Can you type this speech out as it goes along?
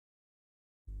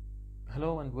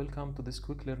Hello and welcome to this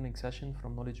quick learning session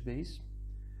from Knowledge Base.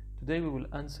 Today we will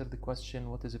answer the question,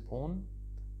 what is a PON?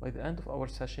 By the end of our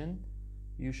session,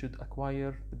 you should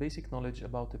acquire the basic knowledge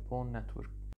about a PON network.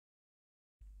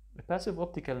 A passive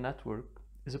optical network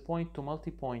is a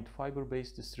point-to-multipoint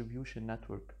fiber-based distribution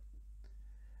network.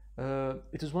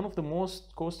 It is one of the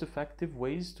most cost-effective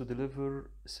ways to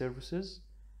deliver services,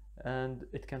 and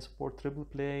it can support triple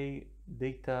play,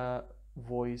 data,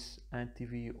 voice, and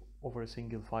TV over a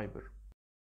single fiber.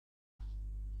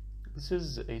 This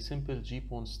is a simple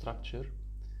GPON structure,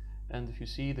 and if you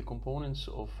see, the components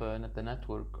of the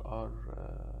network are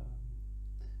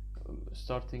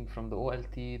starting from the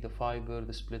OLT, the fiber,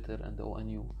 the splitter, and the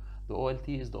ONU. The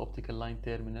OLT is the optical line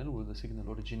terminal where the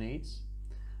signal originates,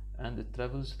 and it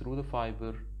travels through the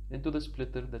fiber into the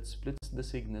splitter that splits the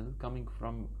signal coming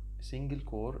from a single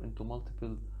core into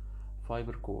multiple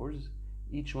fiber cores,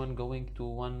 each one going to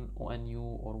one ONU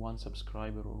or one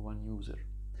subscriber or one user.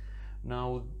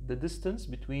 Now, the distance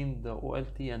between the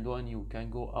OLT and ONU can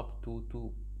go up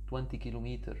to 20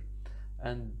 kilometers,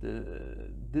 and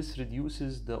this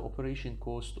reduces the operation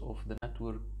cost of the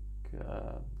network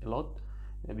a lot,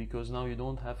 because now you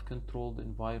don't have controlled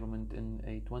environment in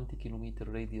a 20-kilometer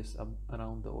radius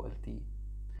around the OLT.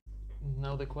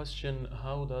 Now the question,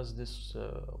 how does this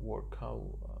work?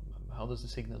 How does the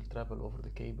signal travel over the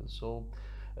cable? So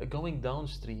going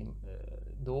downstream,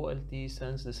 the OLT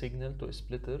sends the signal to a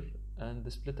splitter, and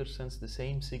the splitter sends the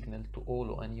same signal to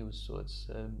all ONUs. So it's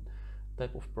a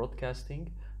type of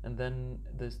broadcasting, and then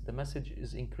the message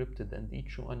is encrypted, and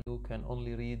each ONU can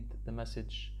only read the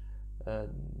message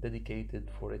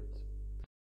dedicated for it.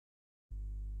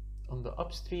 On the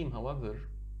upstream, however,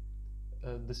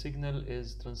 the signal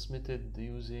is transmitted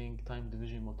using time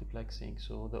division multiplexing.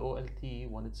 So the OLT,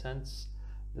 when it sends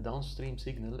the downstream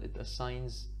signal, it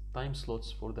assigns time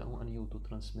slots for the ONU to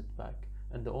transmit back,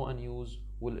 and the ONUs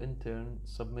will in turn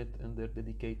submit in their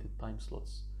dedicated time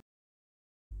slots.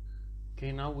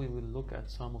 Okay, now we will look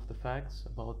at some of the facts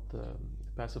about the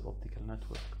passive optical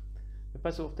network. The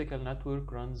passive optical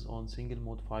network runs on single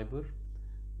mode fiber,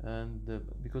 and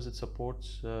because it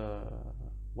supports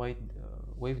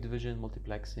wave division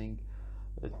multiplexing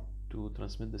to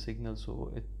transmit the signal,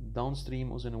 so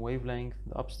downstream is on a wavelength,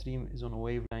 the upstream is on a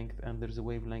wavelength, and there's a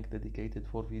wavelength dedicated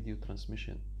for video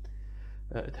transmission.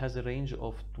 It has a range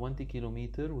of 20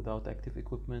 kilometers without active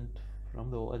equipment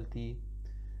from the OLT.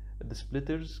 The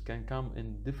splitters can come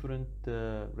in different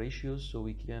ratios, so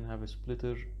we can have a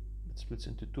splitter that splits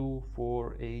into 2,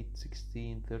 4, 8,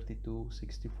 16, 32,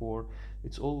 64.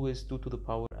 It's always 2 to the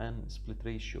power n split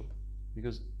ratio,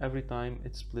 because every time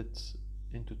it splits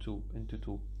into two.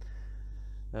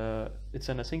 It's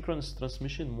an asynchronous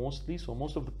transmission mostly, so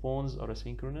most of the PONs are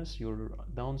asynchronous. Your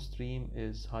downstream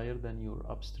is higher than your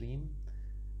upstream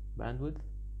bandwidth.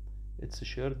 It's a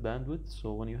shared bandwidth,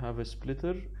 so when you have a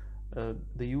splitter,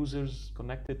 the users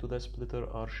connected to the splitter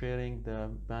are sharing the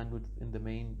bandwidth in the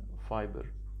main fiber.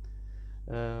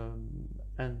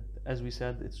 And as we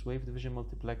said, it's wave division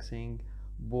multiplexing.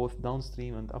 Both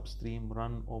downstream and upstream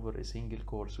run over a single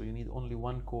core, so you need only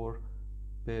one core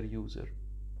per user.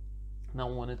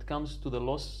 Now, when it comes to the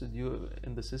loss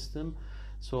in the system,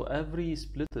 so every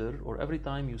splitter, or every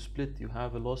time you split, you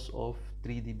have a loss of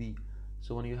 3 dB.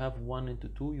 So when you have 1 into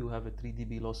 2, you have a 3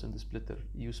 dB loss in the splitter.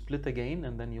 You split again,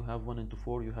 and then you have 1 into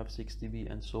 4, you have 6 dB,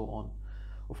 and so on.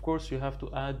 Of course, you have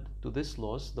to add to this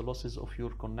loss the losses of your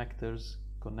connectors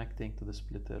connecting to the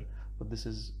splitter, but this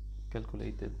is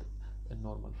calculated in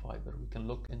normal fiber. We can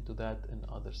look into that in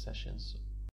other sessions.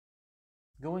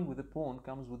 Going with a PON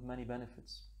comes with many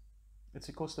benefits. It's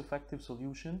a cost-effective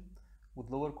solution with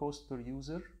lower cost per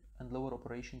user and lower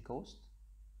operation cost.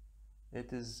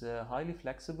 It is highly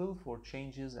flexible for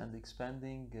changes and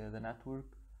expanding the network,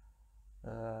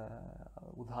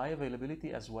 with high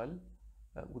availability as well,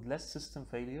 with less system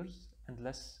failures and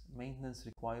less maintenance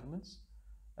requirements.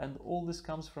 And all this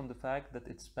comes from the fact that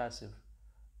it's passive.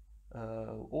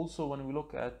 Also, when we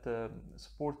look at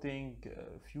supporting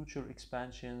future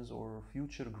expansions or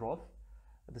future growth,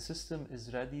 the system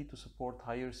is ready to support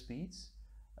higher speeds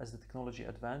as the technology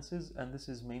advances, and this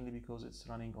is mainly because it's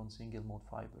running on single mode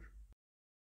fiber.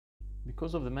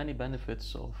 Because of the many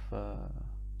benefits of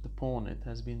the PON, it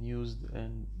has been used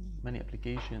in many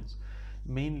applications.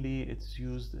 Mainly it's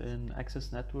used in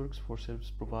access networks for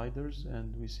service providers,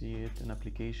 and we see it in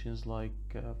applications like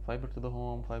fiber to the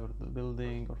home, fiber to the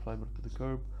building, or fiber to the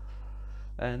curb.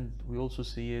 And we also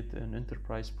see it in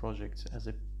enterprise projects as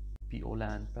a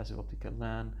POLAN, passive optical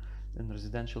LAN, in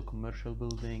residential commercial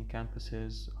building,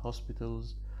 campuses,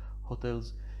 hospitals,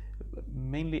 hotels.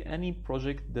 Mainly any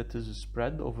project that is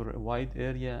spread over a wide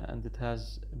area and it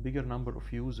has a bigger number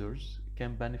of users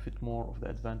can benefit more of the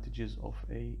advantages of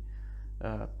a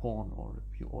PON or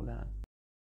POLAN.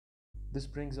 This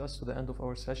brings us to the end of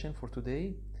our session for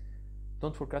today.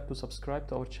 Don't forget to subscribe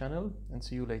to our channel and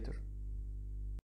see you later.